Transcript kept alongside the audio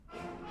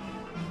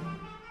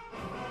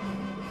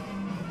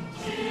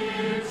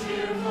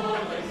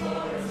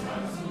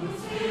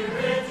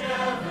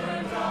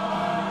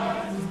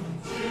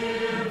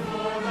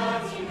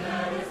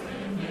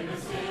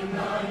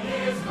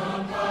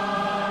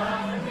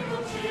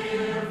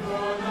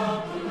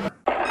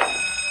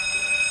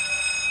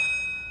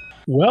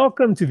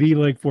Welcome to the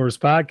Lake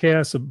Forest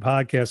Podcast, a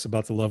podcast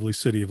about the lovely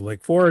city of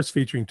Lake Forest,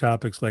 featuring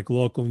topics like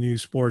local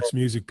news, sports,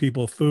 music,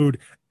 people, food,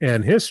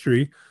 and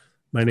history.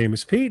 My name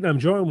is Pete, and I'm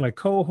joined with my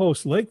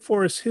co-host, Lake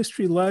Forest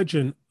history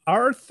legend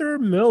Arthur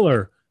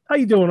Miller. How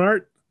you doing,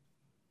 Art?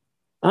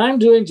 I'm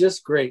doing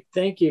just great.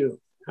 Thank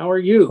you. How are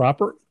you?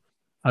 Proper.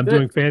 I'm Good.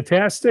 doing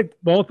fantastic.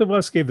 Both of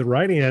us gave the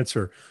right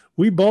answer.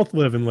 We both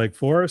live in Lake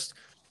Forest.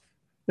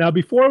 Now,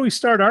 before we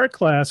start our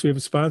class, we have a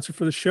sponsor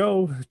for the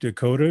show,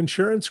 Dakota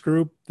Insurance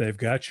Group. They've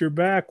got your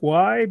back.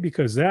 Why?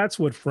 Because that's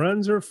what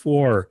friends are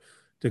for.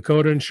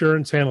 Dakota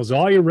Insurance handles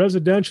all your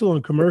residential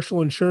and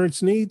commercial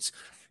insurance needs.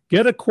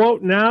 Get a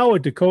quote now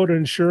at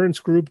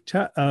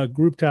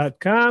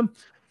dakotainsuranceGroup.com.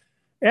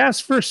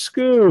 Ask for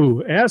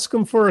SCOO. Ask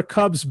them for a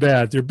Cubs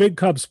bat. They're big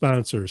Cubs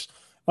sponsors.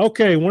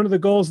 Okay, one of the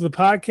goals of the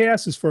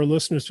podcast is for our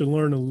listeners to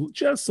learn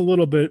just a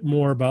little bit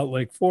more about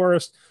Lake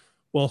Forest.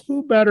 Well,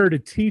 who better to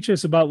teach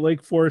us about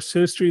Lake Forest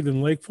history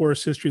than Lake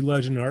Forest history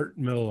legend Art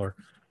Miller?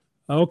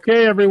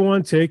 Okay,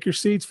 everyone, take your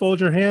seats, fold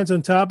your hands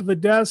on top of the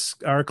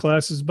desk. Our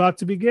class is about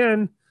to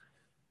begin.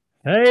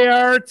 Hey,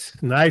 Art,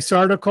 nice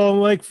article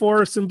in Lake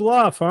Forest and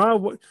Bluff, huh?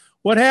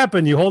 What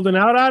happened? You holding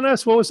out on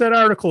us? What was that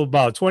article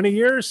about? 20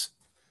 years?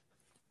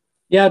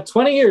 Yeah,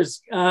 20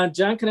 years. John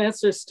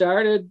Knatzer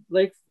started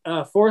Lake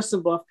Forest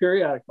and Bluff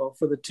periodical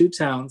for the two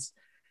towns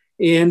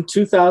in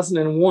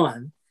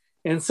 2001.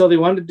 And so they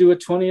wanted to do a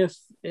 20th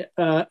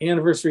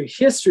anniversary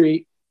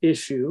history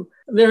issue.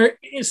 They're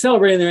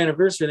celebrating their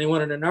anniversary and they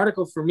wanted an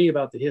article for me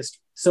about the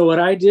history. So what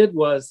I did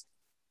was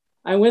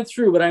I went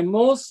through, but I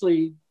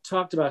mostly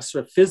talked about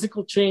sort of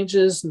physical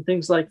changes and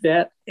things like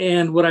that.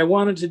 And what I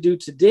wanted to do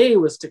today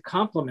was to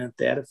complement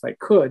that, if I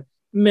could,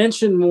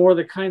 mention more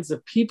the kinds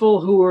of people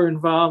who were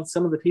involved,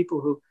 some of the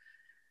people who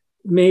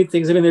made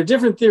things. I mean, there are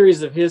different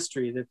theories of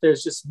history, that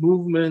there's just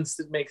movements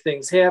that make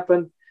things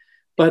happen,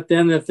 but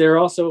then that there are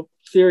also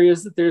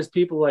theories that there's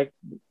people like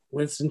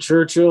Winston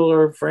Churchill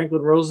or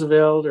Franklin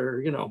Roosevelt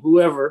or,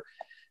 whoever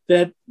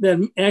that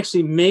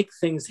actually make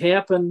things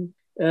happen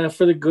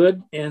for the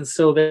good. And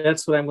so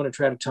that's what I'm going to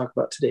try to talk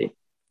about today.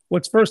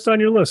 What's first on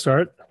your list,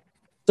 Art?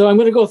 So I'm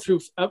going to go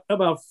through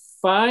about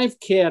 5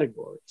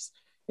 categories,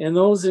 and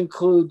those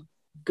include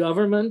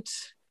government,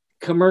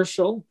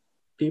 commercial,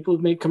 people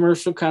who make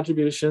commercial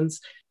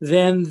contributions,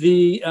 then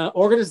the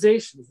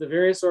organizations, the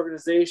various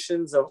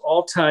organizations of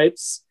all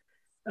types,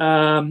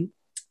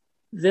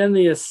 then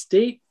the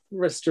estate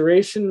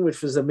restoration,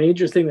 which was a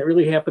major thing that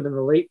really happened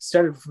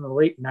started from the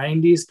late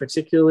 90s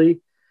particularly,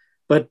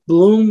 but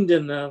bloomed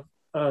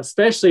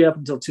especially up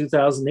until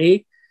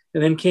 2008,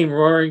 and then came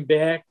roaring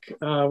back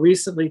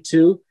recently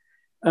too.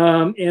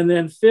 And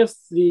then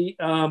 5th, the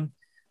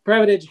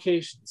private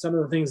education, some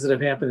of the things that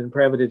have happened in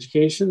private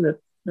education that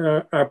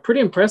are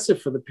pretty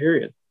impressive for the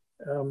period.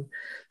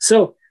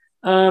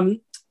 I'll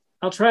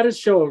try to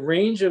show a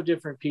range of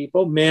different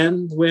people,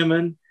 men,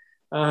 women.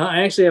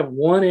 I actually have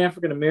one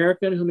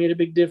African-American who made a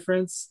big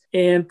difference,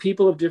 and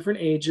people of different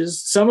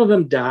ages. Some of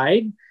them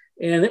died,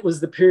 and it was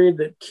the period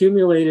that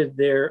accumulated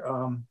their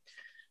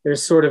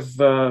sort of,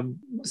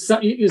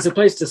 it was a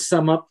place to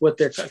sum up what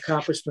their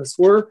accomplishments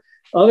were.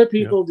 Other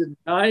people didn't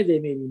die, they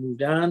maybe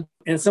moved on,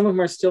 and some of them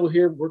are still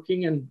here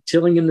working and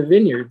tilling in the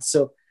vineyards.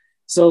 So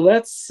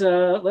let's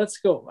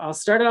go. I'll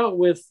start out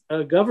with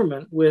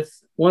government, with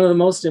one of the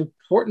most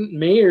important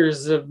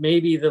mayors of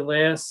maybe the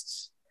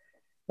last,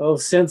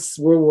 since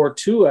World War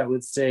II, I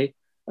would say,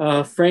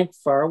 Frank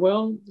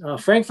Farwell.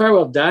 Frank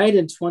Farwell died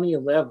in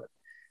 2011.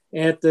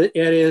 At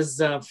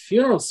his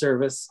funeral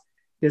service,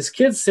 his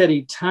kids said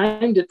he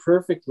timed it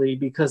perfectly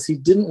because he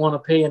didn't want to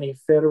pay any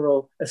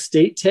federal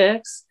estate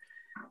tax.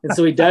 And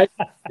so he died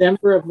in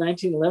December of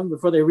 1911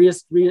 before they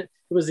it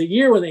was a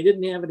year when they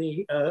didn't have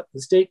any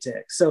estate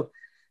tax. So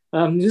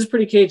he was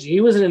pretty cagey.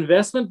 He was an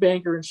investment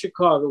banker in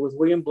Chicago with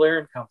William Blair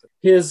and Company.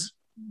 His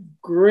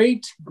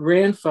great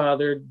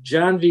grandfather,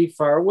 John V.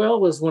 Farwell,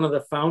 was one of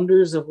the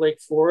founders of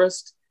Lake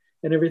Forest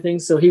and everything.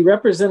 So he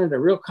represented a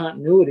real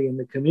continuity in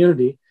the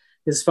community.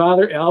 His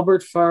father,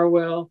 Albert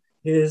Farwell,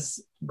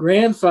 his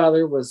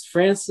grandfather was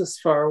Francis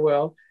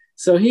Farwell.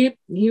 So he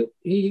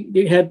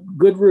had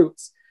good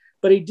roots.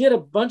 But he did a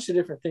bunch of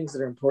different things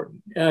that are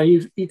important.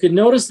 You can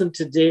notice them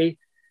today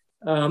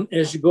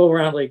as you go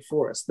around Lake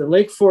Forest. The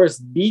Lake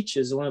Forest beach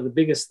is one of the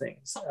biggest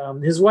things.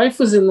 His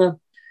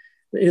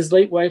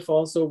late wife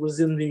also was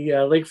in the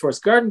Lake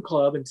Forest Garden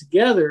Club, and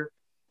together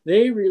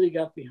they really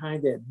got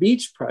behind that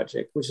beach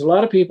project, which a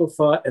lot of people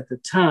thought at the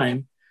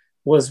time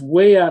was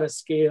way out of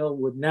scale,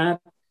 would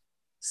not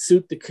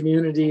suit the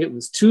community. It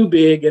was too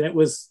big, and it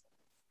was,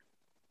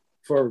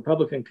 for a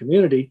Republican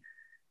community,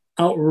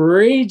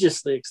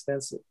 outrageously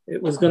expensive.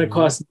 It was going to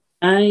cost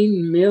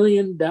 $9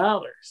 million in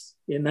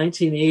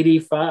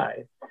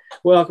 1985.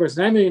 Well, of course,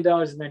 $9 million in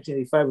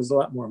 1985 was a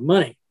lot more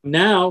money.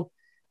 Now,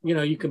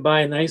 you can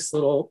buy a nice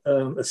little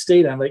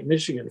estate on Lake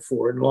Michigan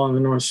for it along the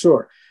North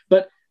Shore.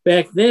 But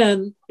back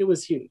then, it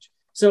was huge.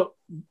 So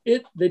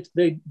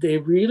they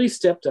really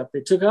stepped up.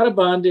 They took out a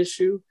bond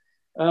issue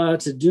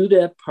to do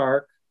that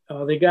park.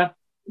 They got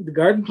the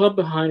garden club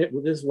behind it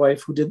with his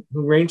wife, who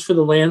arranged for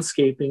the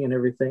landscaping and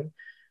everything.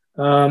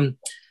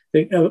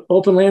 The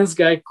open lands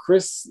guy,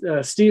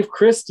 Steve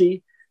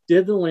Christie,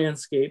 did the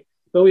landscape.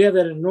 But we have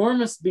that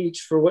enormous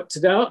beach for what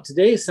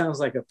today sounds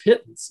like a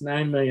pittance,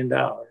 $9 million.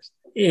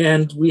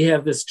 And we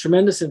have this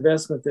tremendous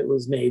investment that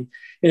was made.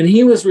 And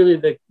he was really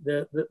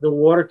the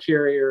water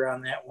carrier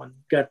on that one,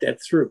 got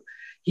that through.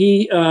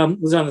 He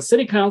was on the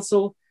city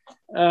council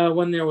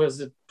when there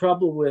was a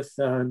trouble with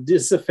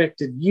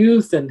disaffected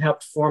youth, and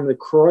helped form the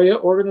Croya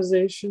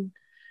organization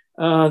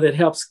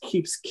that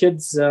keeps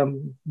kids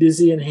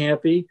busy and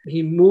happy.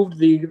 He moved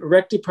the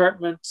rec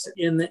department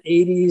in the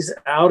 80s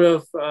out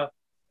of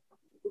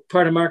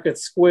part of Market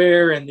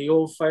Square and the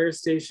old fire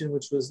station,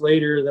 which was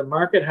later the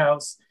Market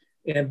House,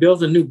 and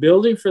built a new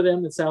building for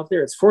them that's out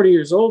there. It's 40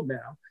 years old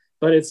now,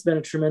 but it's been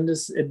a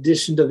tremendous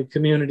addition to the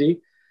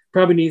community.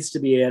 Probably needs to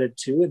be added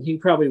to, and he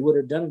probably would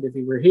have done it if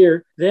he were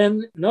here.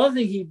 Then another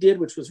thing he did,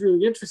 which was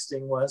really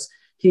interesting, was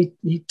he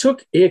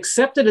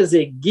accepted as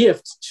a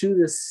gift to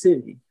the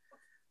city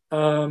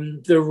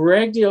the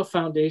Ragdale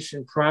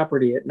Foundation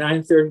property at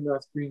 930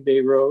 North Green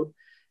Bay Road.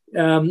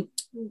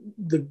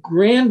 The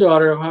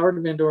granddaughter of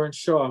Howard Van Doren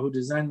Shaw, who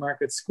designed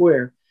Market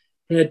Square,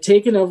 had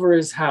taken over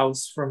his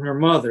house from her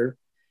mother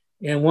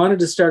and wanted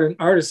to start an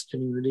artist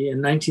community in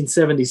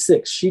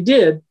 1976. She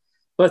did,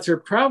 but her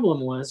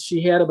problem was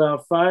she had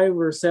about 5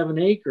 or 7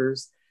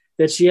 acres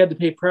that she had to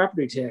pay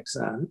property tax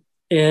on,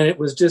 and it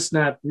was just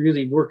not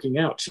really working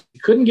out. She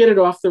couldn't get it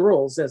off the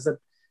rolls as a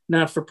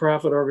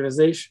not-for-profit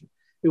organization.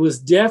 It was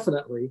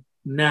definitely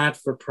not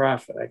for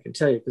profit, I can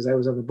tell you, because I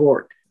was on the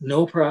board.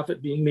 No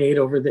profit being made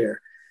over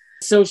there.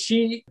 So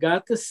she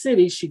got the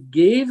city, she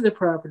gave the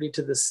property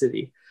to the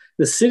city.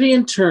 The city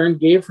in turn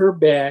gave her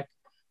back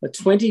a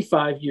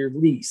 25-year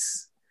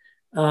lease.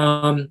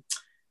 And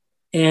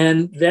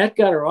that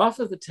got her off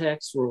of the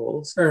tax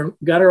rolls, or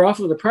got her off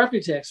of the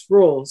property tax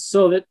rolls,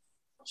 so that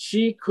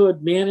she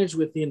could manage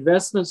with the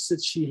investments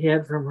that she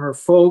had from her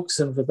folks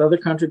and with other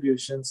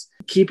contributions,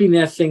 keeping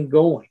that thing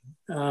going.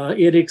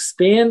 It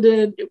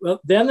expanded. Well,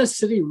 then the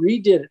city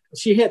redid it.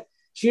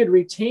 She had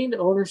retained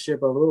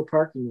ownership of a little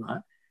parking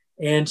lot,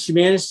 and she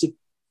managed to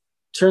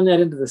turn that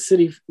into the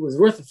city. It was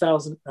worth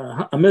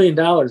 $1 million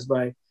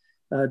by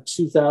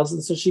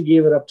 2000. So she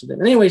gave it up to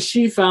them. Anyway,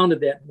 she founded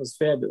that and it was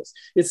fabulous.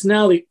 It's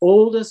now the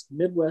oldest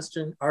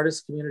Midwestern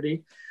artist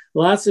community.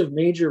 Lots of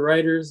major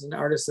writers and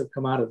artists have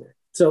come out of there.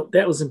 So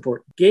that was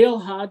important. Gail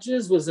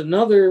Hodges was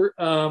another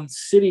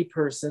city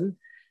person.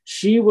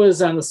 She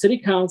was on the city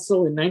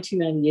council in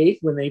 1998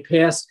 when they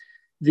passed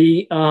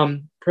the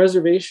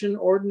preservation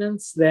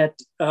ordinance that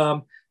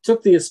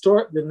took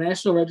the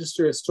National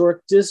Register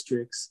Historic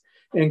Districts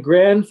and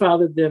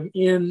grandfathered them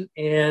in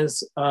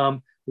as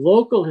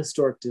local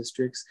historic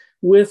districts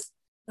with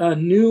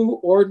new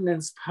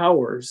ordinance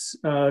powers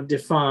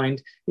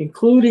defined,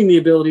 including the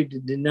ability to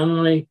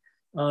deny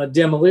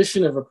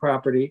demolition of a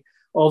property,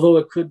 although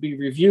it could be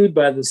reviewed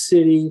by the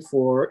city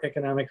for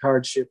economic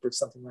hardship or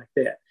something like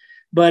that.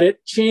 But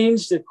it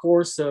changed the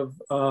course of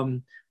a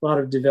lot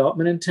of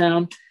development in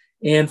town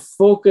and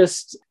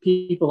focused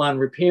people on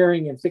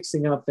repairing and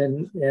fixing up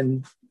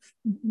and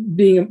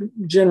being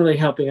generally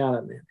helping out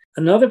on that.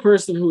 Another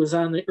person who was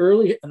on an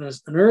early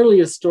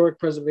historic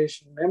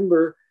preservation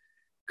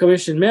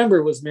commission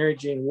member was Mary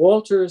Jane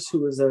Walters,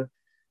 who was a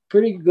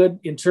pretty good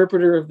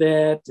interpreter of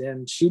that,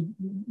 and she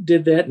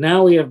did that.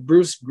 Now we have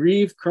Bruce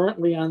Grieve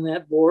currently on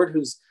that board,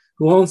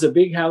 who owns a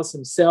big house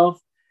himself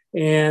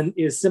and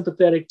is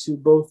sympathetic to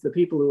both the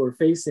people who are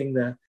facing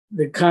the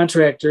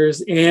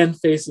contractors and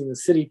facing the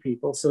city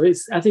people. So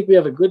I think we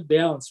have a good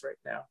balance right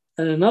now.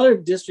 And another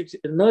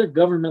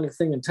governmental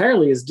thing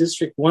entirely is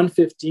District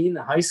 115,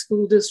 the high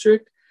school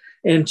district.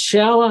 And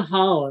Challa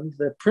Holland,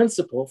 the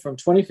principal from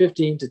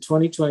 2015 to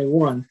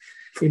 2021,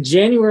 in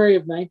January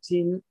of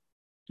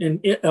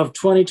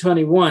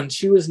 2021,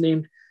 she was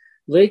named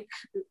Lake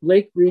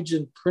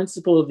Region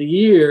Principal of the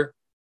Year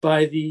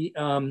by the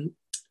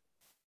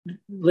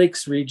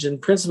Lakes Region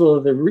Principal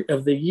of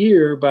the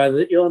Year by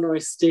the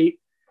Illinois State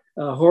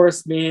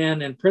Horace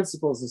Mann and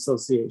Principals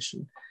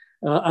Association.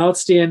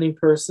 Outstanding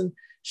person.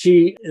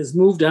 She has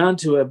moved on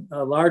to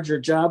a larger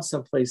job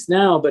someplace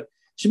now, but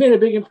she made a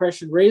big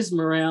impression, raised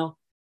morale,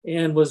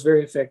 and was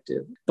very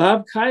effective.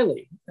 Bob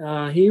Kiley,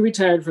 he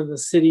retired from the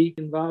city,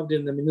 involved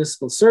in the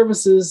municipal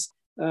services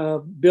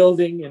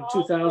building in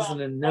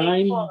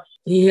 2009.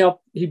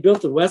 He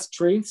built the West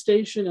Train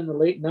Station in the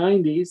late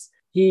 90s.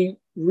 He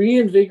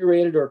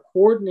reinvigorated or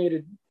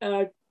coordinated.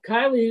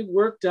 Kiley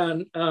worked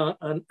on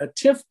a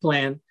TIF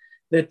plan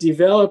that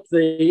developed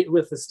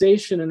with the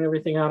station and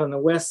everything out on the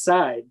west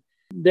side.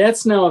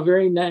 That's now a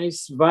very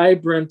nice,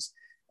 vibrant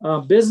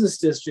business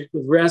district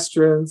with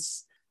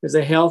restaurants. There's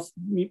a health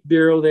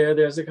bureau there.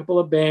 There's a couple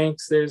of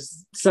banks.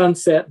 There's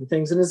Sunset and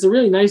things. And it's a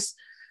really nice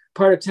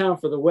part of town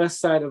for the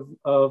west side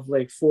of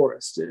Lake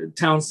Forest,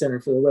 town center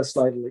for the west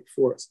side of Lake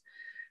Forest.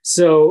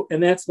 So,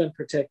 and that's been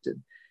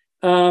protected.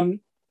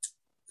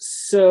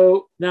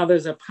 So now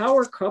there's a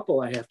power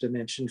couple I have to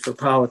mention for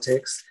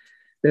politics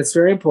that's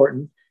very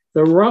important.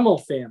 The Rummel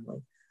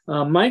family.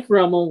 Mike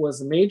Rummel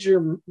was a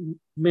major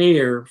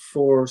mayor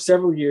for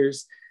several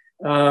years.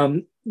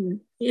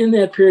 In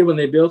that period when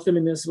they built the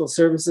Municipal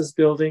Services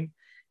Building,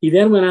 he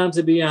then went on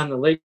to be on the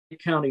Lake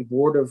County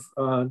Board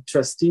of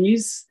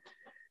Trustees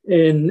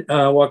in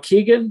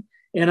Waukegan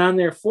and on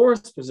their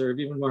forest preserve,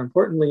 even more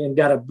importantly, and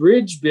got a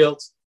bridge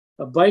built,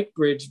 a bike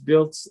bridge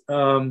built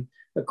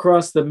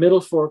across the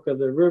middle fork of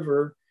the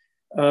river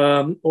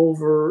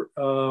over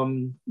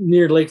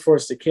near Lake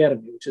Forest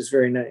Academy, which is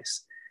very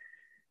nice.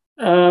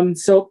 And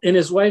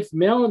his wife,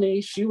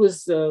 Melanie, she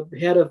was the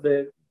head of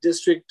the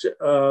District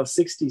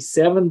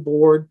 67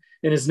 board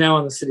and is now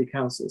on the city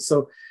council.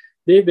 So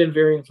they've been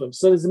very influential.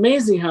 So it's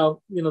amazing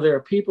how, there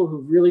are people who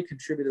really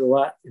contributed a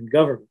lot in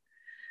government.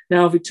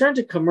 Now, if we turn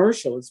to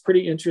commercial, it's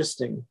pretty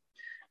interesting.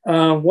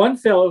 One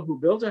fellow who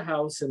built a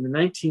house in the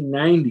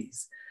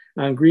 1990s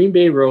on Green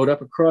Bay Road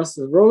up across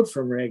the road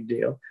from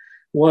Ragdale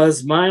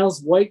was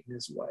Miles White and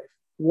his wife.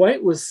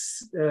 White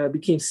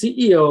became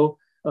CEO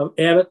of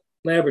Abbott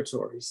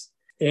Laboratories,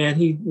 and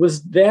he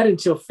was that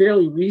until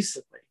fairly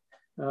recently,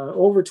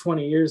 over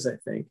 20 years, I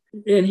think.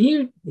 And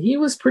he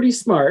was pretty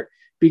smart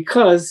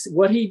because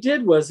what he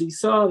did was he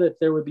saw that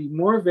there would be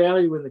more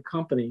value in the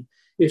company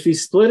if he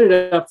split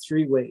it up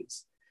three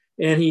ways.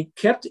 And he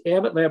kept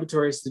Abbott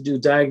Laboratories to do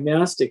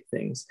diagnostic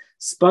things,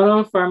 spun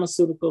off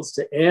pharmaceuticals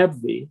to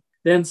AbbVie,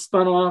 then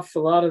spun off a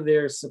lot of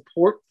their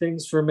support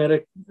things for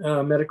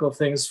medical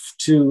things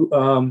to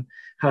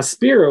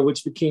Hospira,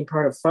 which became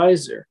part of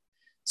Pfizer.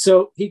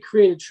 So he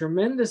created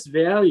tremendous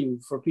value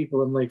for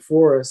people in Lake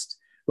Forest.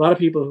 A lot of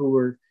people who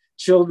were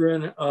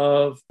children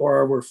of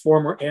or were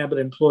former Abbott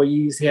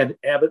employees had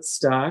Abbott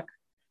stock.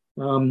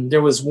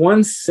 There was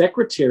one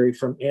secretary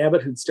from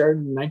Abbott who'd started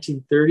in the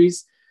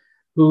 1930s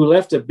who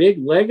left a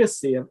big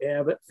legacy of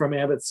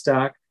Abbott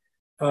stock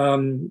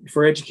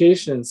for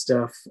education and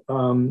stuff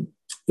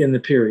in the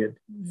period.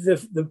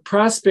 The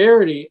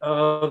prosperity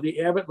of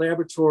the Abbott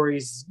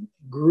Laboratories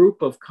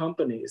group of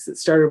companies that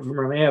started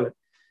from Abbott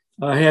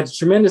had a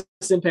tremendous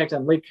impact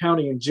on Lake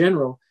County in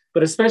general,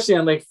 but especially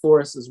on Lake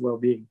Forest's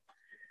well-being.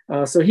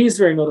 So he's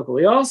very notable.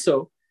 He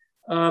also,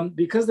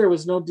 because there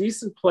was no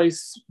decent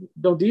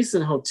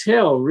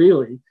hotel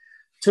really,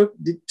 took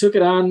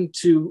it on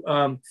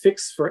to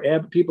fix for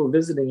people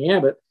visiting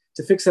Abbott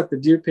to fix up the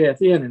Deer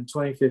Path Inn in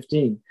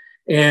 2015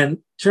 and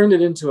turned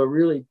it into a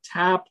really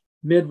top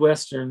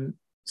Midwestern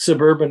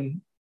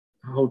suburban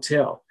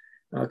hotel,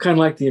 kind of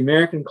like the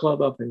American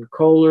Club up in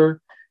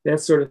Kohler, that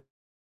sort of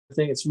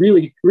thing. It's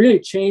really, really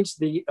changed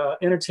the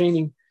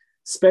entertaining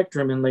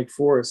spectrum in Lake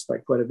Forest by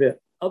quite a bit.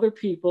 Other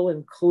people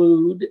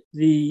include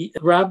the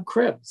Rob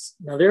Krebs.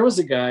 Now, there was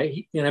a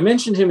guy, and I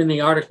mentioned him in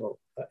the article,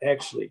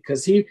 actually,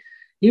 because he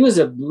was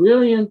a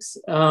brilliant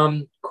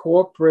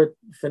corporate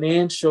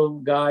financial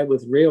guy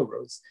with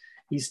railroads.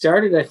 He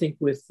started, I think,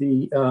 with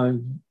the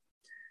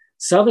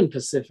Southern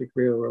Pacific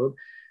Railroad,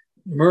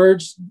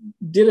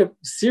 did a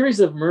series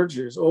of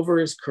mergers over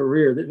his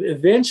career that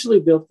eventually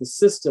built the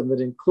system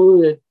that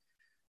included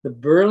the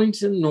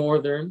Burlington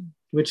Northern,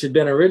 which had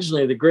been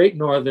originally the Great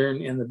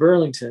Northern and the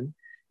Burlington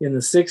in the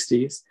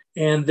 60s,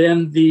 and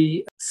then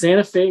the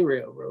Santa Fe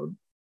Railroad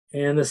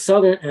and the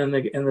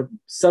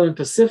Southern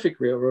Pacific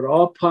Railroad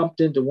all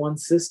pumped into one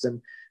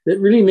system that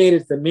really made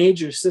it the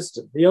major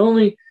system. The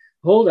only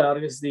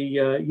holdout is the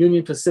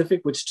Union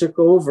Pacific, which took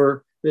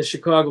over the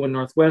Chicago and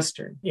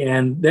Northwestern,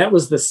 and that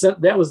was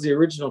the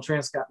original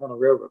Transcontinental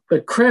Railroad.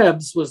 But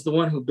Krebs was the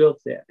one who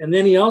built that, and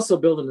then he also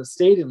built an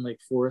estate in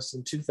Lake Forest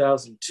in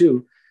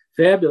 2002.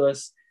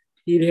 Fabulous.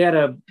 He'd had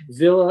a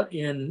villa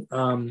in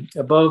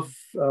above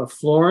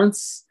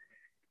Florence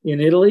in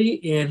Italy,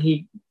 and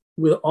he,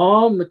 with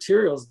all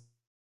materials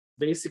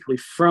basically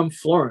from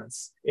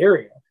Florence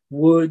area,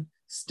 wood,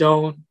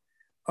 stone,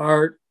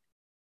 art,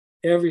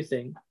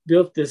 everything,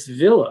 built this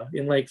villa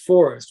in Lake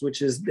Forest, which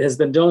has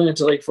been donated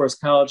to Lake Forest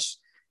College.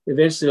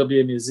 Eventually it'll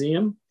be a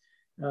museum.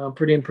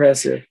 Pretty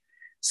impressive.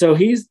 So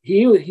he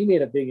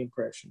made a big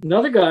impression.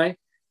 Another guy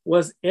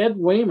was Ed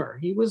Waymer.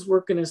 He was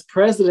working as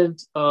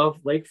president of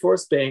Lake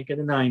Forest Bank in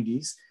the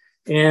 90s.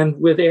 And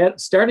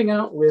starting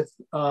out with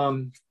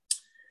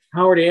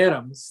Howard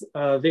Adams,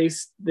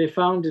 they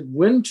founded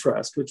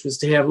Wintrust, which was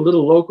to have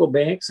little local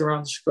banks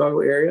around the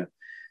Chicago area.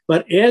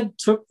 But Ed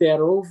took that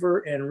over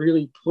and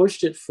really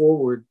pushed it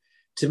forward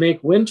to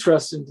make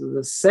Wintrust into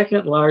the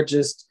second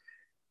largest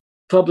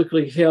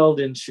publicly held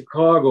in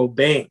Chicago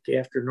bank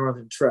after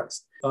Northern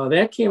Trust.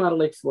 That came out of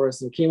Lake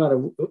Forest and came out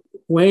of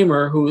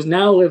Waymer, who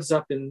now lives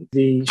up in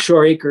the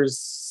Shore Acres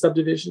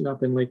subdivision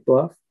up in Lake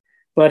Bluff.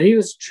 But he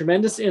was a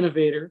tremendous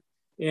innovator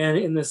and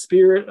in the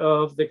spirit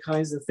of the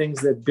kinds of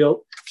things that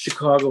built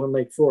Chicago and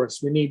Lake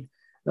Forest. We need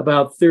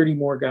about 30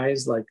 more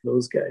guys like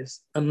those guys.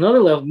 Another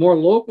level, more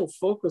local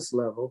focus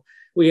level,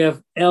 we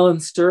have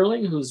Ellen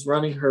Sterling, who's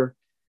running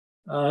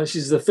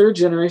she's the third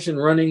generation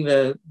running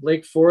the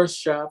Lake Forest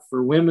shop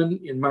for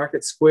women in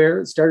Market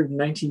Square. It started in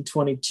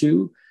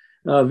 1922.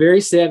 A very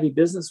savvy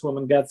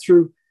businesswoman, got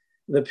through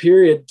the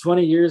period,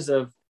 20 years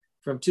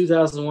from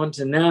 2001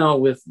 to now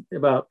with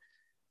about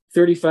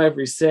 35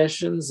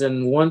 recessions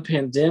and one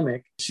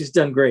pandemic. She's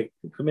done great.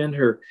 I commend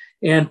her.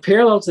 And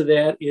parallel to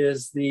that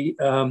is the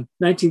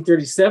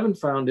 1937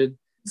 founded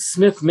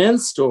Smith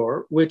Men's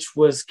Store, which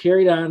was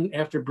carried on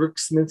after Brooke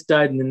Smith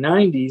died in the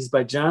 90s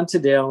by John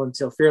Tiddell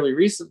until fairly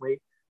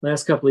recently,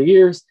 last couple of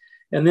years.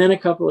 And then a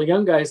couple of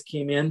young guys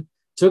came in,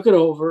 took it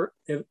over,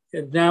 and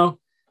now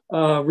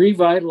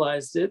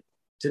revitalized it.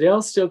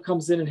 Tiddell still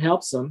comes in and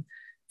helps them.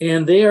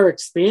 And they are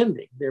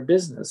expanding their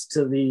business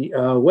to the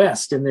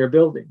west in their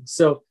building.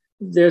 So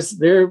there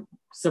are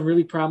some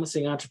really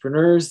promising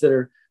entrepreneurs that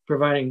are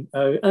providing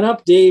an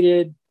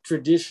updated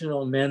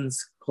traditional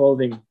men's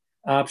clothing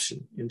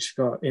option in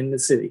Chicago, in the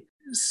city.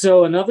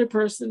 So another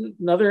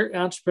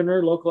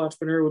entrepreneur, local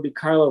entrepreneur, would be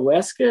Carla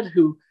Westcott,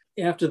 who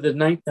after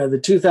the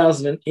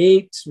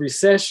 2008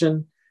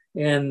 recession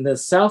and the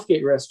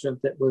Southgate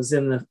restaurant that was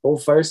in the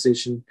old fire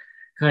station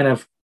kind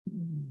of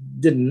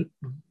didn't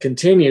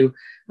continue,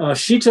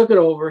 she took it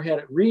over, had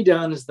it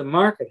redone as the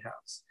Market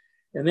House.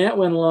 And that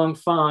went along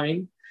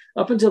fine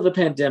up until the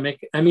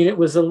pandemic. I mean, it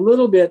was a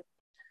little bit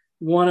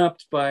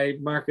one-upped by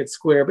Market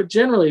Square, but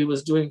generally it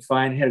was doing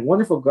fine. It had a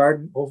wonderful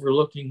garden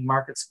overlooking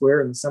Market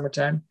Square in the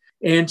summertime.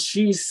 And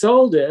she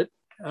sold it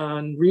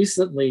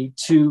recently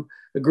to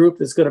a group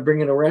that's going to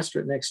bring in a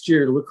restaurant next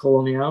year, Le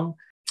Colonial.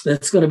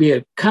 That's going to be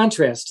a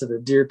contrast to the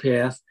Deer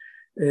Path.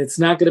 It's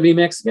not going to be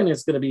Mexican.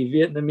 It's going to be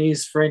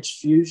Vietnamese, French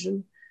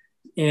fusion.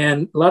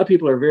 And a lot of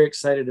people are very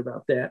excited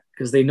about that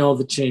because they know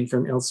the chain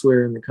from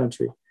elsewhere in the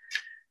country,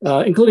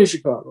 including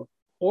Chicago.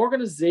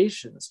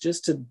 Organizations,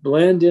 just to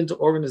blend into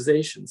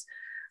organizations,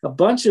 a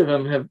bunch of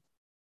them have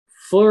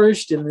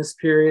flourished in this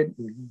period,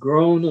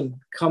 grown and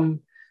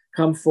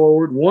come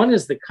forward. One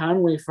is the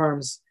Conway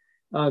Farms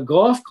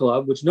Golf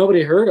Club, which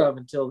nobody heard of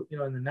until in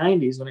the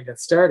 90s when it got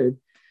started.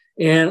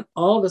 And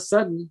all of a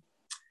sudden,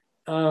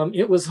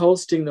 it was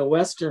hosting the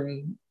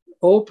Western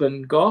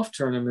Open golf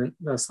tournament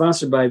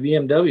sponsored by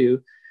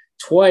BMW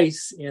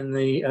twice in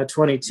the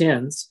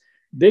 2010s.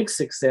 Big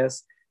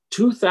success.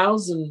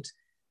 2,000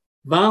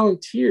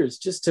 volunteers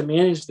just to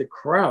manage the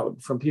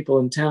crowd from people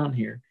in town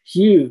here.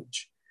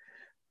 Huge.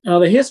 Now,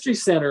 the History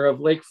Center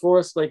of Lake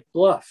Forest, Lake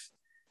Bluff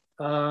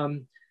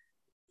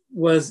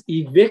was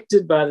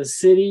evicted by the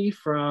city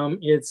from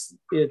its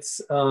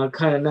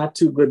kind of not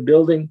too good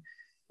building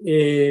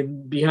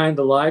behind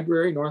the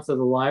library, north of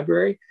the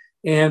library,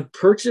 and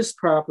purchased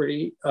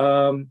property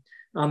on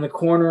the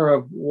corner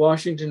of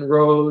Washington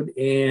Road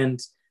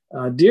and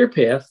Deer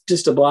Path,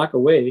 just a block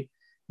away,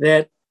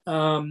 that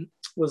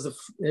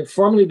had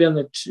formerly been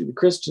the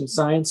Christian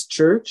Science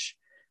Church.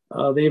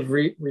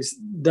 They've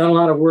done a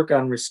lot of work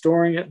on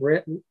restoring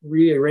it,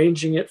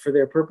 rearranging it for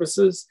their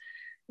purposes.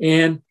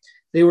 And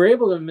they were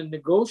able to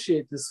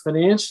negotiate this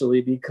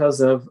financially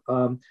because of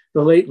the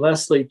late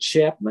Leslie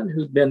Chapman,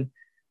 who'd been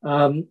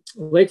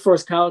Lake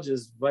Forest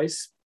College's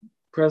vice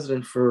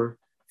president for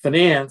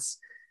finance,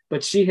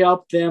 but she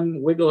helped them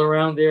wiggle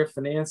around their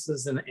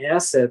finances and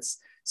assets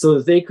so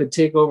that they could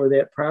take over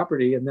that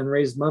property and then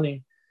raise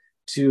money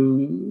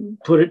to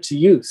put it to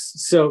use.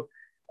 So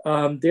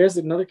there's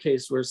another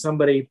case where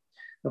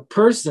a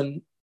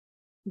person,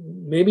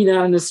 maybe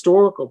not an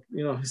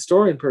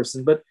historian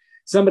person, but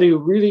somebody who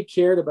really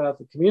cared about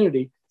the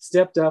community,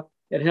 stepped up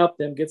and helped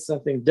them get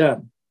something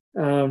done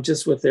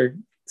just with their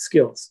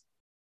skills.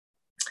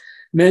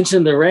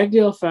 Mentioned the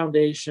Ragdale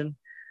Foundation,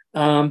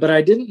 but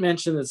I didn't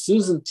mention that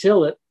Susan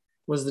Tillett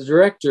was the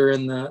director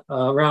in the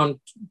around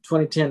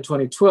 2010,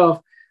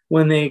 2012,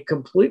 when they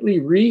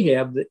completely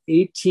rehabbed the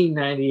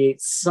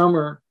 1898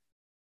 summer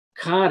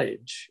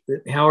cottage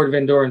that Howard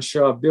Van Doren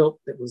Shaw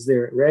built that was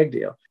there at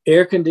Ragdale.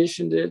 Air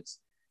conditioned it,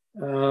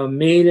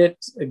 made it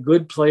a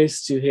good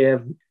place to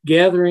have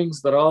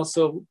gatherings, but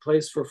also a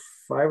place for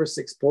 5 or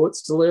 6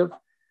 poets to live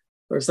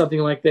or something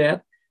like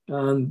that.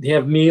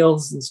 Have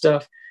meals and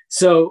stuff.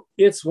 So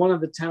it's one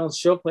of the town's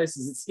show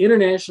places. It's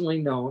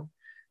internationally known.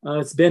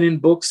 It's been in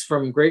books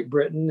from Great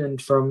Britain and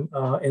from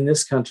in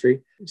this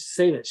country.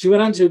 Say that she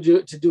went on to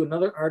do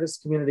another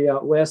artist community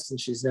out west, and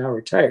she's now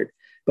retired.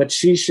 But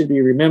she should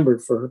be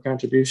remembered for her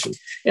contribution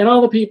and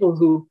all the people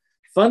who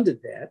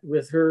funded that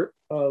with her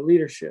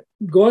leadership.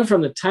 Going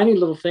from the tiny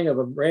little thing of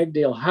a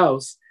Ragdale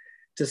house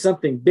to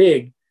something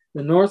big,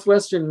 the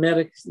Northwestern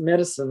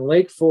Medicine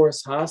Lake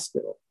Forest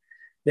Hospital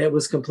that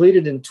was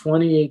completed in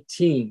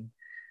 2018.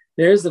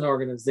 There's an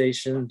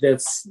organization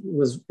that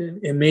was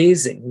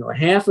amazing,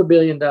 $500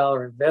 million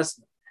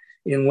investment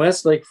in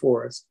West Lake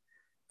Forest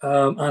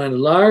on a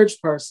large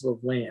parcel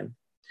of land.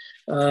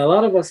 A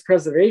lot of us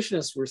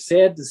preservationists were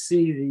sad to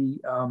see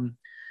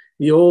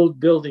the old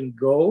building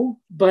go,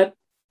 but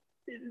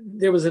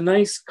there was a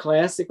nice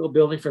classical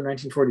building from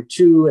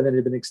 1942, and then it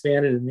had been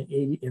expanded in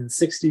the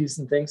 60s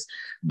and things.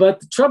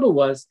 But the trouble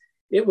was,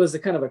 it was a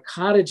kind of a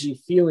cottagey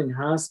feeling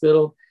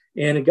hospital,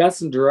 and it got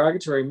some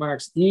derogatory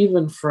marks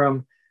even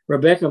from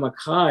Rebecca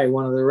Mackay,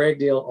 one of the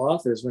Ragdale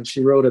authors, when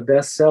she wrote a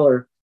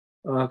bestseller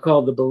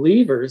called The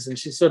Believers, and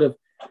she sort of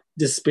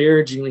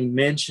disparagingly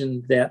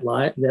mentioned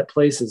that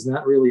place is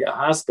not really a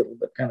hospital,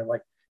 but kind of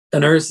like a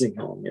nursing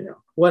home.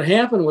 What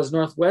happened was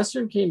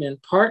Northwestern came in,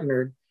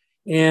 partnered,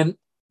 and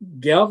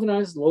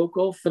galvanized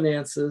local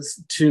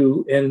finances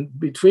and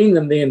between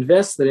them, they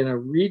invested in a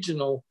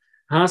regional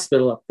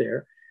hospital up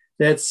there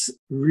that's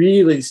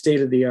really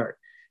state of the art.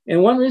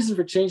 And one reason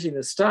for changing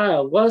the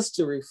style was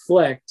to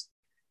reflect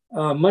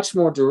much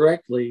more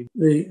directly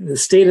the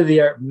state of the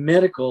art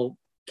medical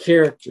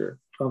character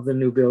of the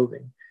new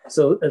building.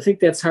 So I think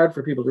that's hard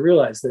for people to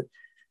realize, that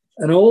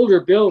an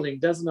older building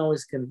doesn't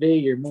always convey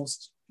your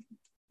most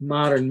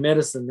modern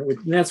medicine.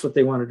 And that's what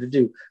they wanted to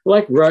do.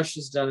 Like Rush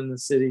has done in the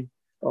city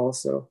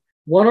also.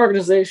 One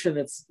organization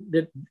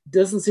that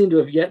doesn't seem to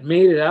have yet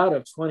made it out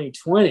of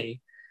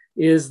 2020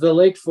 is the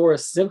Lake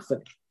Forest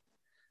Symphony.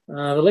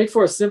 The Lake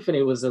Forest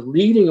Symphony was a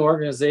leading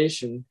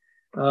organization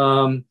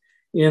in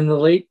the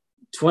late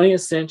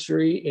 20th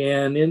century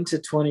and into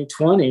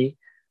 2020,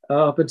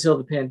 up until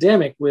the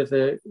pandemic, with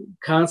a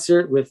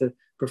concert with a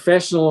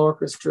professional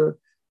orchestra,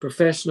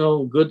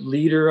 professional good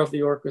leader of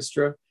the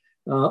orchestra,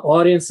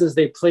 audiences.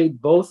 They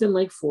played both in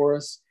Lake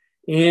Forest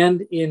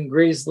and in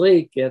Grays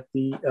Lake at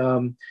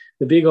the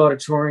big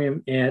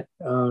auditorium at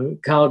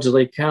College of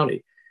Lake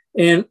County.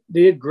 And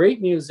they had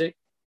great music.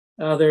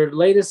 Their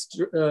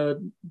latest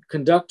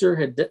conductor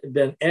had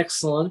been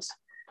excellent,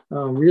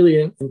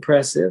 really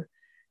impressive.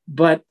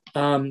 But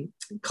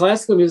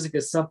classical music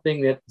is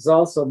something that is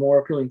also more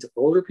appealing to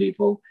older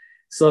people.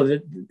 So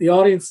that the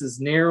audience is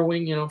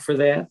narrowing, for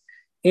that.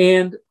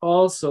 And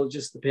also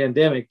just the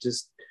pandemic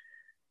just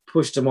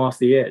pushed them off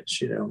the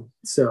edge,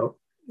 So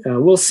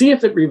we'll see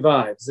if it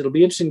revives. It'll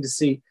be interesting to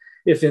see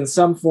if in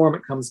some form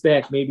it comes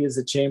back, maybe as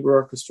a chamber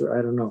orchestra.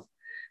 I don't know.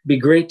 Be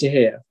great to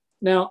have.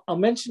 Now, I'll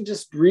mention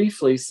just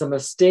briefly some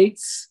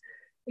estates,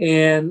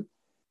 and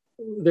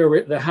there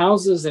were the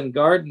houses and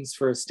gardens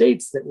for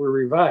estates that were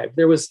revived.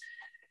 There was,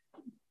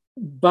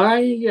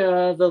 by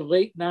the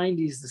late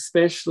 90s,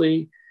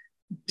 especially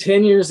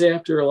 10 years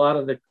after a lot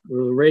of the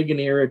Reagan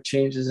era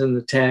changes in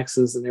the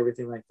taxes and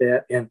everything like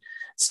that, and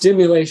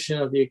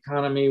stimulation of the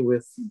economy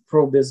with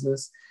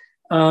pro-business,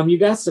 you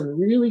got some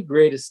really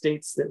great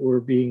estates that were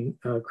being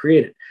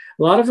created.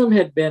 A lot of them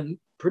had been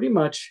pretty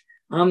much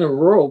on the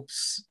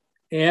ropes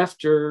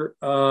after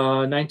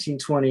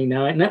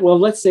 1929. Well,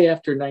 let's say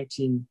after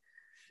 1930s,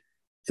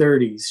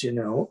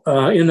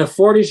 in the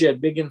 40s, you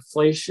had big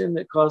inflation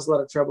that caused a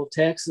lot of trouble.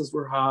 Taxes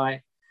were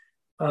high,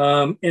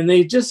 and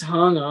they just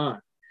hung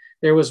on.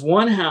 There was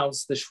one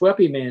house, the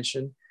Schweppe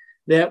Mansion,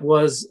 that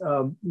was,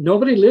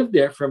 nobody lived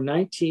there from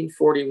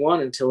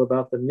 1941 until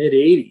about the mid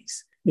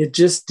 80s. It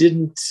just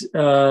didn't,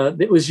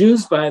 it was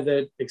used by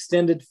the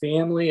extended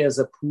family as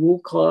a pool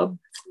club,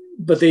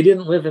 but they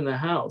didn't live in the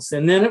house.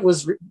 And then it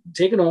was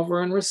taken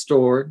over and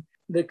restored.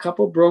 The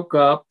couple broke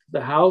up.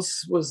 The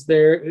house was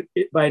there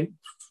by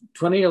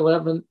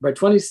 2011, by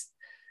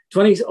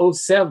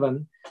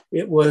 2007,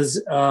 it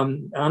was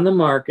on the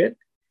market.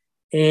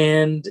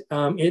 And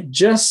it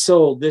just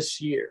sold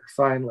this year,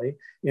 finally,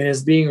 and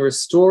is being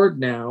restored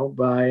now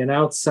by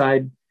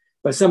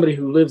by somebody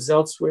who lives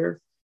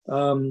elsewhere.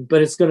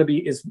 But it's going to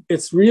be,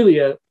 it's really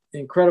an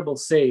incredible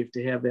save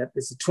to have that.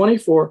 It's a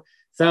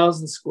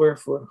 24,000 square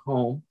foot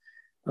home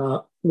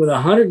with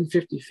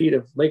 150 feet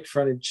of lake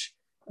frontage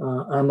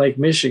on Lake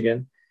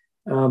Michigan,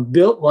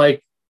 built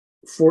like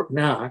Fort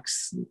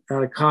Knox,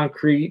 out of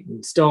concrete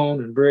and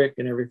stone and brick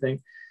and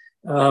everything.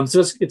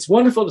 So it's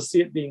wonderful to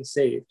see it being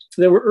saved.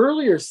 There were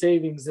earlier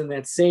savings in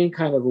that same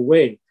kind of a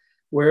way,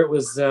 where it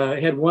was the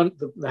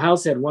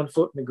house had 1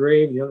 foot in the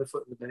grave, the other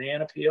foot in the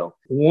banana peel.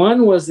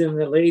 One was in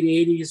the late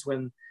 80s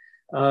when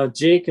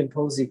Jake and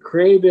Posey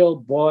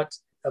Craybill bought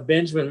a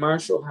Benjamin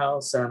Marshall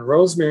house on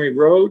Rosemary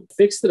Road,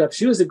 fixed it up.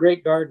 She was a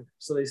great gardener.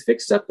 So they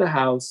fixed up the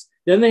house.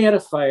 Then they had a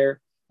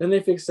fire. Then they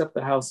fixed up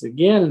the house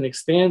again and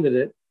expanded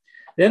it.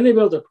 Then they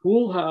built a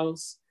pool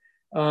house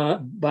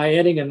by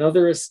adding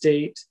another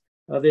estate.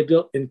 They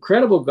built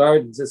incredible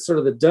gardens. It's sort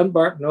of the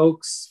Dunbarton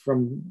Oaks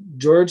from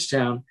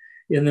Georgetown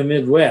in the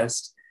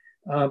Midwest.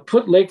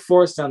 Put Lake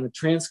Forest on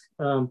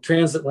the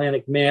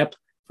transatlantic map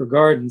for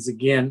gardens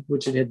again,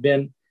 which it had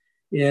been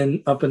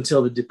in up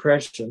until the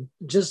Depression.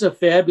 Just a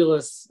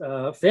fabulous,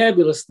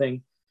 fabulous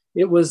thing.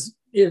 It was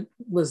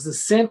the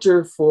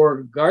center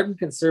for Garden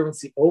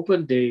Conservancy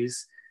open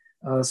days,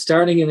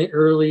 starting in the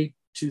early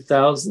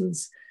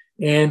 2000s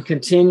and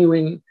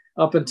continuing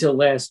up until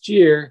last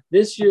year.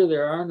 This year,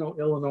 there are no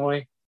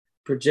Illinois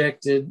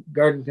projected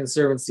Garden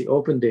Conservancy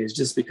open days,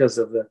 just because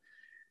of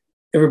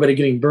everybody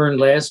getting burned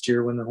last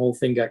year when the whole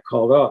thing got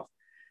called off.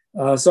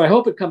 So I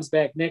hope it comes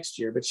back next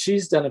year, but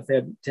she's done a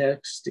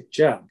fantastic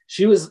job.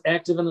 She was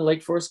active in the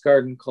Lake Forest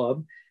Garden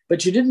Club,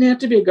 but you didn't have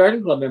to be a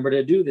garden club member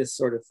to do this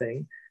sort of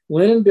thing.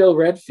 Lynn and Bill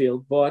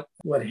Redfield bought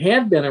what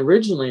had been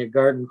originally a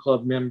garden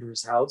club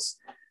member's house,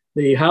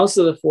 the House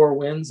of the Four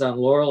Winds on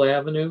Laurel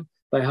Avenue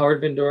by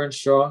Howard Van Doren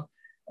Shaw,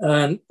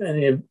 in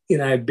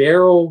a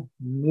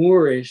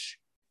Barrow-Moorish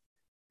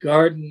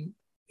garden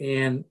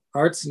and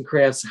arts and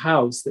crafts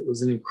house that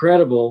was an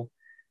incredible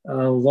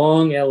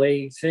long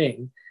LA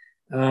thing,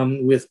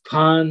 with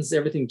ponds,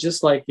 everything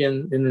just like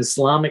in an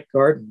Islamic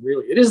garden,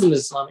 really. It is an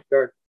Islamic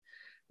garden.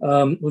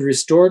 Was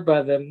restored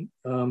by them.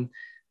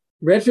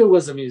 Redfield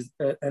was an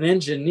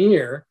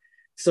engineer,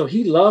 So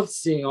he loved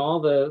seeing all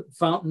the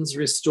fountains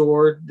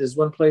restored. There's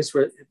one place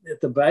where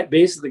at the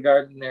base of the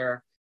garden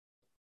there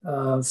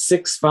are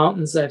 6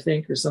 fountains, I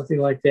think, or something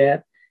like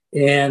that.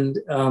 And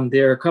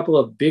there are a couple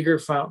of bigger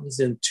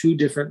fountains in 2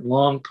 different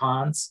long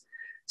ponds.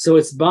 So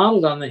it's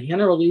modeled on the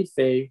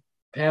Generalife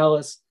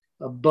Palace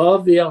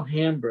above the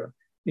Alhambra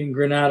in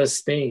Granada,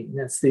 Spain.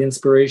 That's the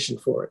inspiration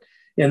for it.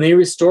 And they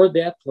restored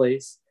that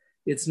place.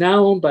 It's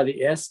now owned by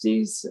the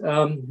Estes,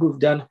 who've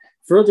done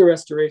further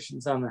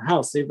restorations on the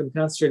house. They've been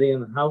concentrating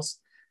on the house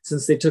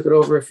since they took it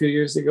over a few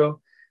years ago.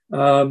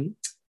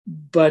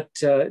 But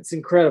it's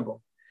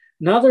incredible.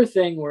 Another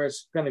thing where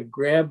it's kind of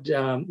grabbed,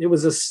 it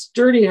was a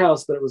sturdy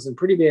house, but it was in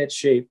pretty bad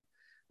shape,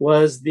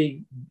 was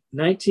the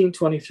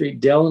 1923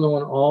 Delano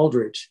and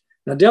Aldrich.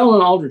 Now, Delano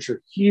and Aldrich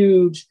are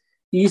huge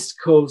East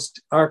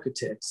Coast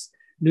architects,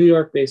 New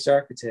York-based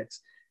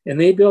architects. And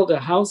they built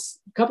a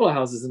couple of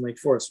houses in Lake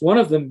Forest, one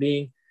of them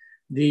being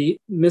the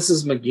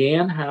Mrs.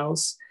 McGann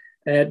house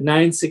at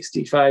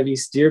 965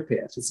 East Deer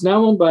Path. It's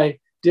now owned by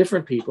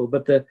different people,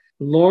 but the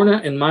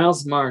Lorna and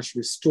Miles Marsh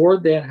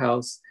restored that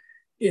house.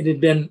 It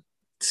had been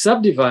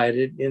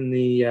subdivided in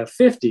the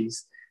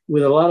 50s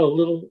with a lot of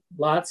little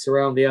lots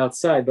around the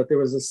outside, but there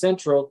was a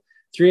central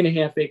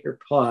 3.5 acre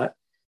plot,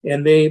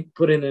 and they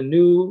put in a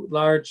new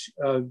large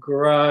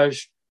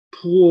garage,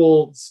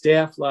 pool,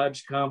 staff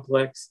lodge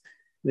complex.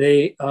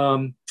 They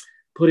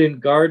put in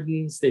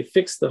gardens. They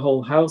fixed the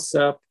whole house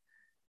up.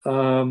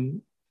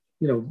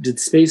 Did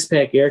space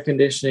pack air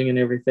conditioning and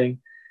everything.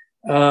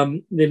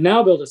 They've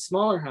now built a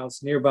smaller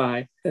house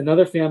nearby.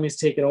 Another family's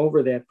taken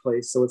over that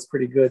place, so it's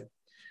pretty good.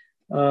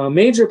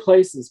 Major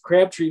places: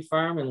 Crabtree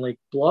Farm in Lake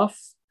Bluff.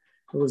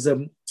 It was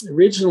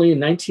originally in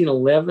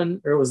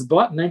 1911, or it was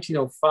bought in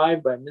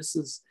 1905 by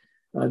Mrs.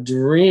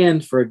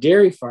 Durand for a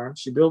dairy farm.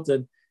 She built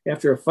it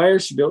after a fire.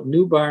 She built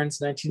new barns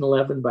in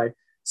 1911 by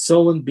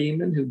Solon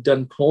Beeman, who'd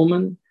done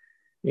Pullman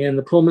and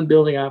the Pullman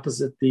building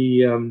opposite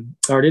the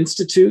Art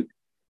Institute.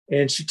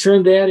 And she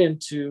turned that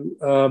into,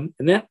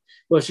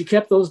 she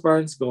kept those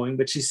barns going,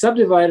 but she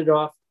subdivided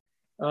off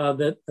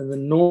the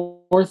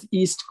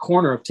northeast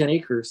corner of 10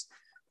 acres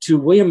to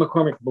William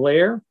McCormick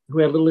Blair, who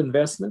had a little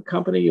investment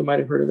company. You might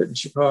have heard of it in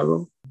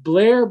Chicago.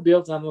 Blair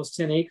built on those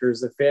 10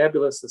 acres a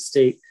fabulous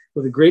estate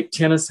with a great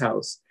tennis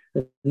house.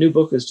 A new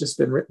book has just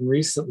been written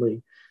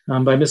recently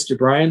by Mr.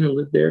 Bryan, who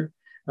lived there.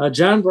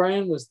 John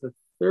Bryan was the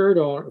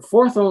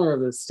fourth owner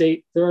of the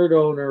estate, third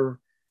owner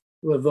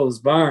of those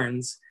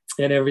barns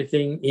and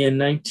everything. In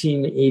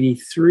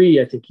 1983,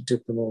 I think he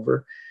took them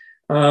over.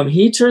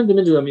 He turned them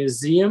into a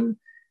museum,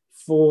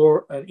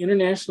 for an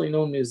internationally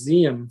known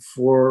museum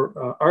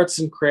for arts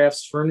and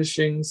crafts,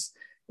 furnishings,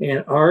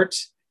 and art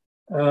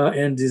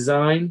and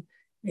design.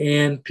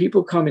 And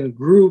people come in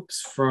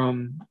groups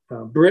from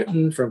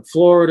Britain, from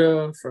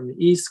Florida, from the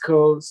East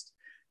Coast.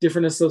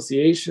 Different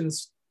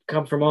associations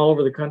come from all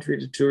over the country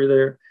to tour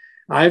there.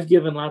 I've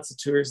given lots of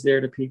tours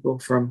there to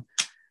people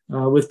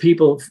with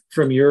people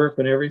from Europe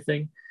and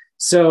everything.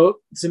 So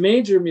it's a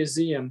major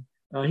museum.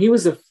 He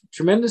was a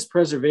tremendous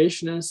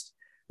preservationist.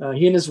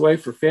 He and his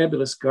wife were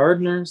fabulous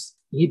gardeners.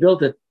 He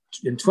built it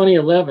in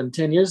 2011,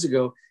 10 years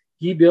ago.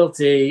 He built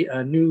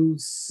a new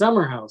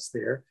summer house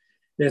there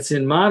that's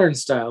in modern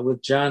style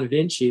with John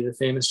Vinci, the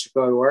famous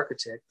Chicago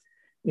architect,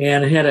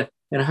 and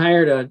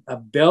hired a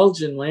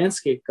Belgian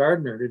landscape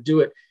gardener to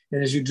do it.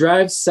 And as you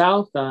drive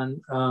south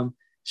on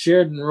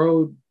Sheridan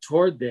Road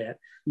toward that,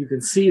 you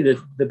can see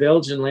the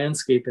Belgian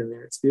landscape in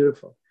there. It's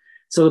beautiful.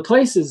 So the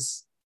place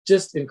is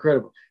just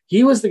incredible.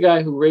 He was the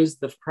guy who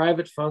raised the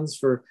private funds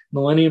for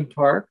Millennium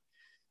Park.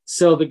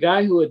 So the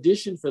guy who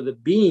auditioned for the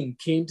Bean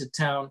came to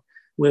town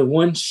with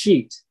one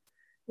sheet,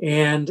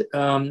 and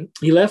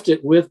he left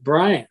it with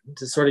Brian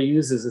to sort of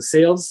use as a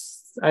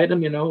sales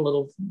item, a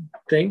little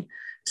thing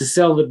to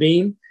sell the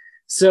Bean.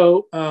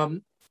 So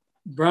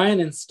Brian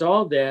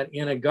installed that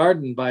in a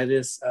garden by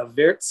this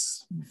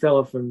Verts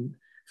fellow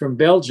from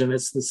Belgium.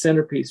 It's the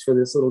centerpiece for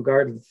this little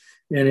garden,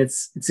 and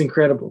it's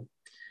incredible.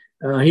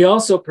 He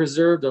also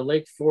preserved a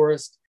Lake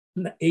Forest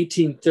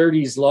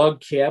 1830s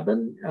log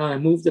cabin. I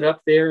moved it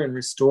up there and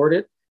restored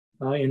it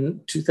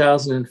in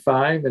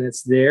 2005, and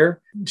it's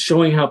there,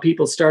 showing how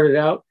people started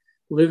out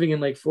living in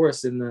Lake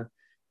Forest in the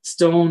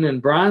Stone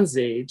and Bronze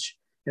Age,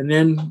 and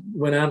then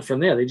went on from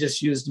there. They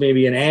just used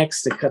maybe an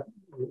axe to cut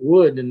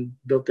wood and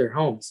built their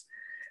homes.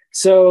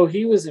 So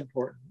he was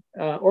important.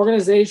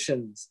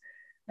 Organizations,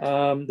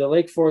 the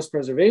Lake Forest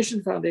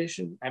Preservation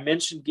Foundation. I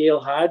mentioned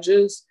Gail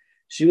Hodges.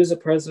 She was a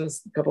president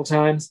a couple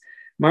times.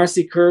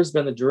 Marcy Kerr's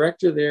been the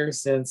director there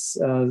since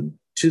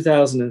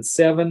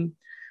 2007.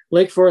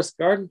 Lake Forest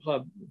Garden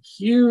Club,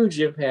 huge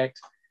impact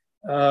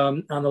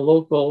on the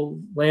local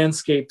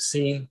landscape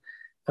scene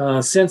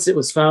since it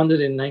was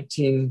founded in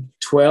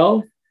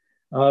 1912.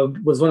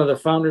 Was one of the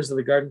founders of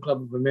the Garden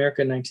Club of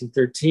America in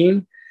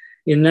 1913.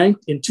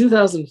 In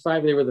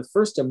 2005, they were the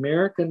first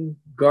American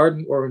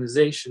garden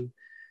organization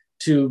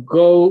to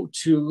go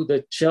to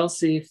the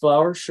Chelsea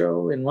Flower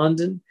Show in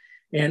London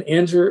and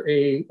enter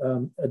a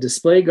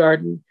display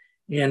garden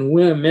and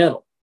win a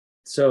medal.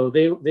 So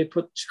they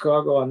put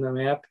Chicago on the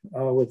map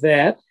with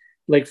that,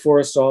 Lake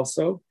Forest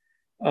also.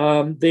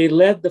 They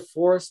led the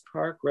Forest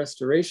Park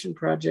Restoration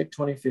Project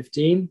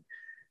 2015.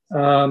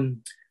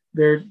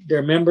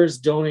 Their members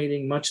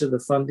donating much of the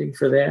funding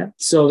for that.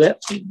 So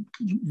that's a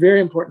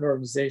very important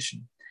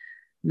organization.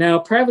 Now,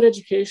 private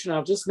education,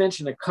 I'll just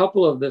mention a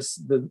couple of the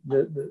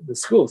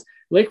schools.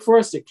 Lake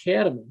Forest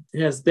Academy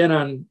has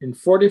been in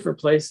 4 different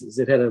places.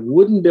 It had a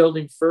wooden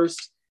building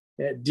first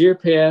at Deer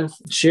Path,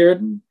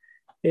 Sheridan.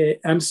 Deer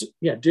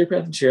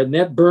Path and Sheridan.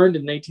 That burned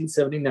in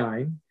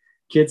 1979.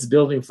 Kids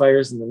building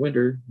fires in the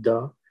winter,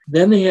 duh.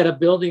 Then they had a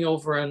building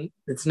over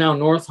it's now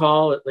North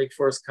Hall at Lake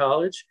Forest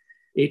College,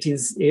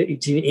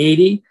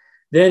 1880.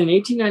 Then in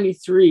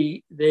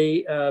 1893,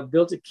 they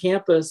built a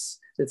campus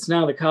that's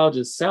now the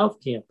college's South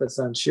Campus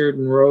on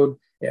Sheridan Road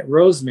at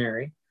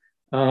Rosemary.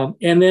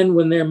 And then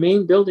when their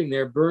main building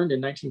there burned in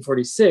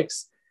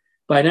 1946,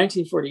 by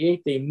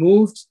 1948, they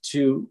moved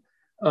to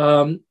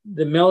the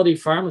Melody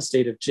Farm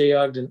Estate of J.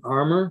 Ogden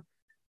Armour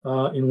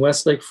in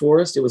West Lake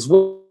Forest. It was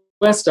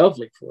west of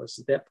Lake Forest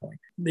at that point.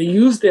 They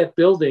used that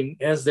building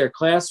as their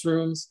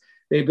classrooms.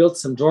 They built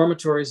some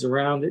dormitories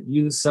around it,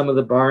 used some of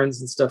the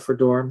barns and stuff for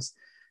dorms.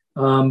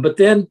 But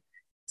then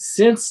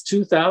since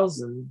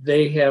 2000,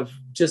 they have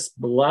just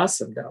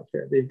blossomed out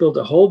there. They built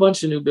a whole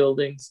bunch of new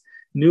buildings,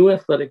 new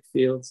athletic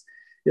fields.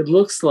 It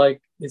looks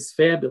like it's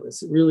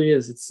fabulous. It really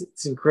is.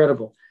 It's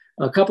incredible.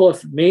 A couple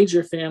of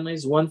major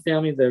families, one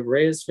family, the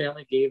Reyes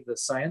family, gave the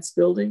science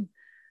building,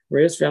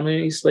 Reyes family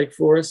in East Lake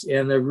Forest,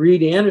 and the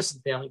Reed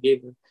Anderson family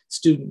gave the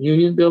student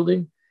union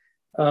building.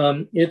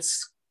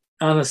 It's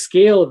on a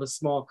scale of a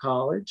small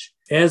college,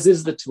 as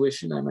is the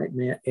tuition, I might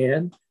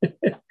add.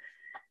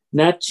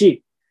 Not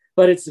cheap,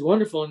 but it's a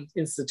wonderful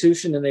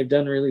institution and they've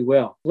done really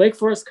well. Lake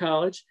Forest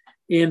College,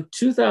 in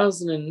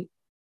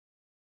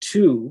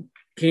 2002,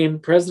 came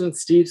President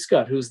Steve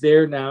Scott, who's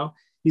there now.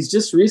 He's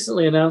just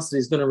recently announced that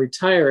he's going to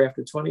retire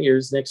after 20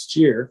 years next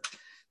year.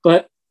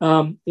 But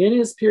in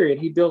his period,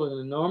 he built an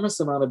enormous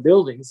amount of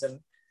buildings and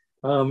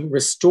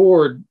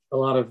restored a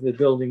lot of the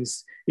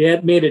buildings. He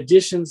had made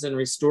additions and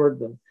restored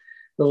them.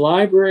 The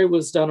library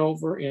was done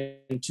over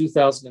in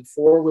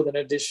 2004 with an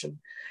addition.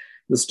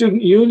 The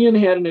student union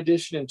had an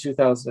addition in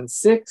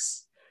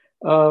 2006.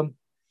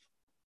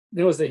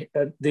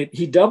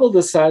 He doubled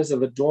the size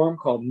of a dorm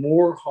called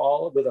Moore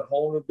Hall with a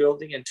whole new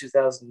building in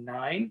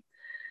 2009.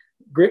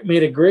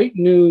 Made a great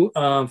new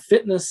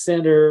fitness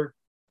center,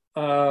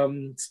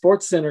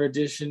 sports center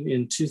addition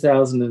in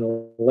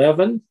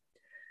 2011.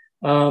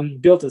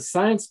 Built a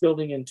science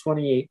building in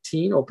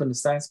 2018, opened a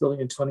science building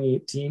in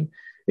 2018.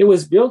 It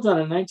was built on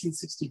a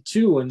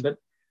 1962 one, but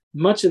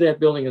much of that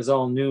building is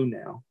all new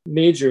now,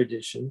 major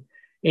addition.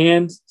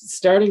 And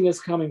starting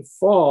this coming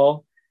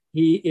fall,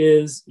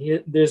 there's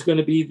going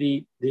to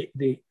be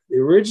the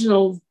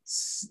original,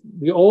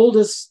 the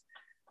oldest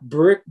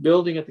brick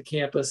building at the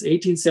campus,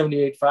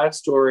 1878,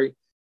 5-story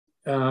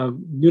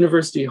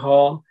University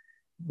Hall,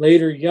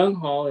 later Young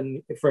Hall,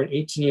 and for an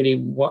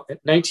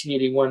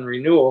 1981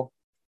 renewal,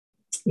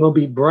 will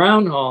be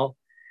Brown Hall,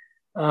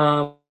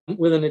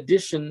 with an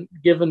addition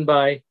given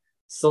by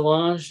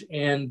Solange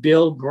and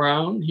Bill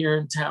Brown here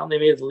in town. They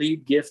made the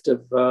lead gift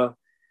of the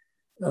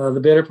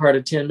better part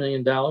of $10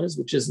 million,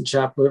 which isn't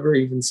chopped liver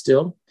even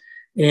still.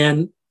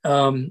 And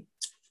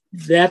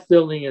that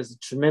building is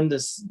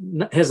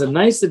has a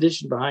nice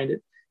addition behind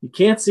it. You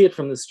can't see it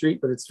from the street,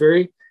 but it's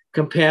very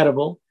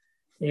compatible.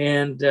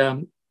 And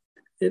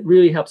it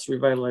really helps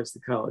revitalize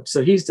the college.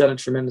 So he's done a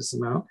tremendous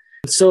amount.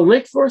 So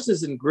Lake Forest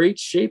is in great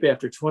shape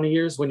after 20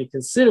 years when you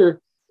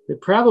consider that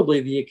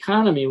probably the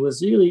economy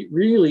was really,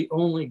 really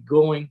only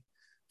going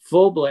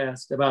full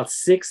blast about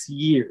 6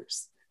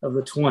 years of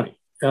the 20.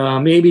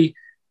 Maybe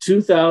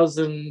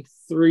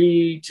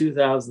 2003,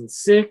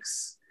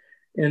 2006,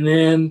 and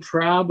then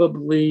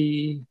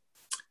probably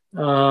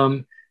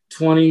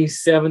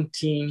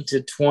 2017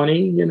 to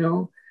 20,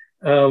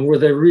 were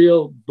the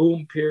real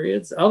boom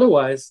periods.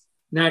 Otherwise,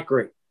 not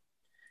great.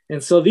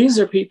 And so these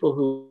are people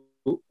who,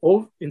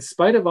 in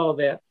spite of all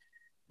that,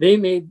 they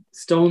made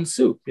stone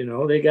soup.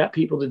 They got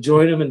people to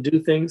join them and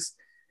do things.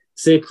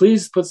 Say,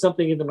 please put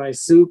something into my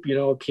soup,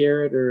 a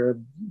carrot or a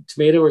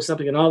tomato or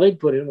something, and all they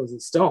put in was a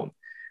stone.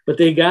 But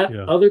they got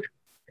other people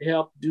to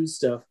help do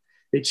stuff.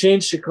 They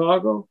changed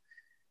Chicago.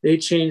 They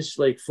changed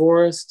Lake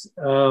Forest.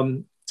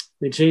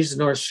 They changed the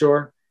North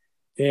Shore,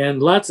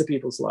 and lots of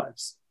people's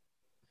lives.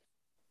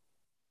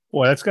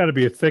 Well, that's got to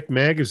be a thick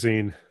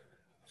magazine.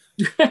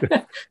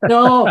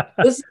 No,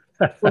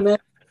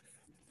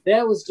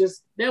 that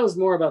was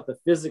more about the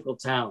physical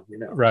town,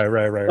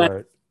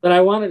 Right. But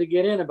I wanted to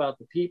get in about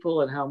the people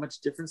and how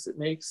much difference it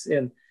makes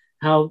and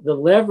how the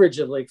leverage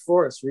of Lake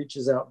Forest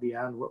reaches out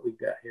beyond what we've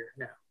got here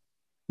now.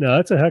 No,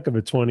 that's a heck of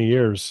a 20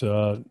 years.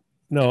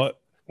 No,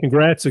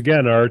 congrats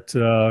again, Art.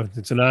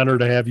 It's an honor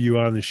to have you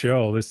on the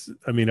show.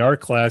 Our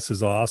class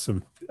is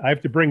awesome. I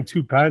have to bring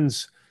 2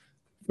 pens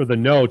for the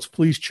notes.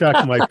 Please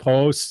check my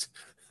post.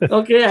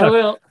 Okay, I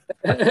will.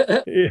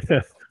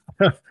 Yeah.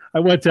 I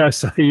went to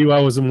SIU.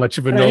 I wasn't much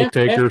of a note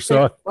taker.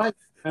 So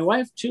my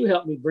wife too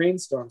helped me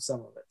brainstorm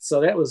some of it.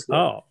 So that was good.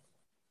 Oh,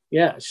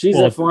 yeah. She's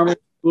a former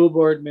school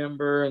board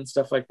member and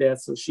stuff like that.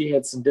 So she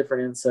had some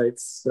different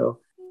insights. So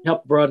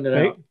helped broaden it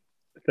out.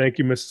 Thank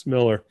you, Mrs.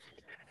 Miller.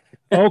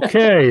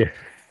 Okay.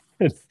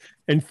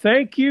 And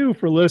thank you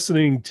for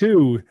listening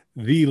to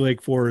the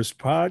Lake Forest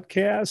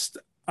Podcast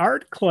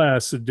Art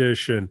Class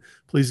Edition.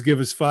 Please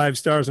give us 5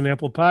 stars on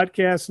Apple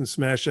Podcasts and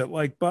smash that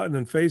like button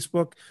on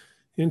Facebook,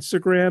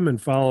 Instagram,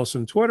 and follow us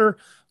on Twitter.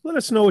 Let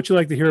us know what you'd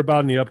like to hear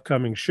about in the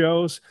upcoming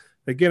shows.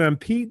 Again, I'm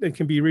Pete and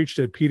can be reached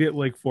at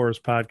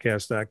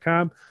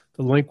pete@lakeforestpodcast.com.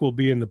 The link will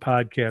be in the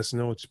podcast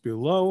notes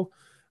below.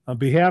 On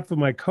behalf of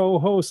my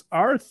co-host,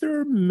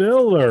 Arthur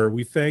Miller,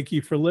 we thank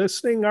you for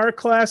listening. Our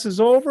class is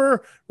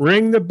over.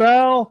 Ring the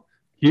bell.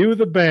 Cue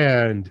the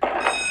band.